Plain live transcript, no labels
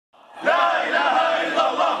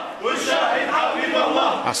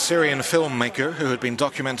A Syrian filmmaker who had been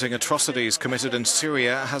documenting atrocities committed in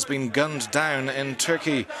Syria has been gunned down in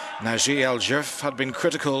Turkey. Naji had been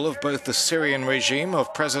critical of both the Syrian regime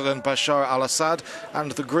of President Bashar al-Assad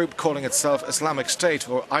and the group calling itself Islamic State,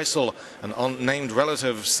 or ISIL. An unnamed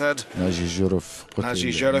relative said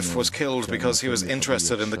Naji was killed because he was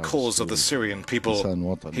interested in the cause of the Syrian people.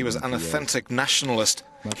 He was an authentic nationalist.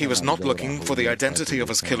 He was not looking for the identity of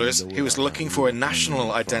his killers. He was looking for a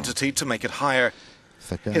national identity to make it higher.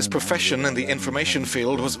 His profession in the information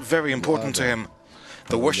field was very important to him.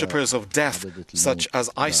 The worshippers of death, such as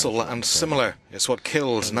ISIL and similar, is what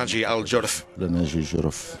killed Naji al-Jurf.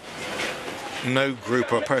 No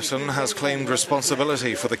group or person has claimed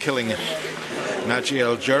responsibility for the killing. Naji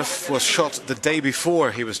al-Jurf was shot the day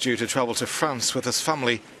before he was due to travel to France with his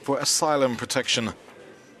family for asylum protection.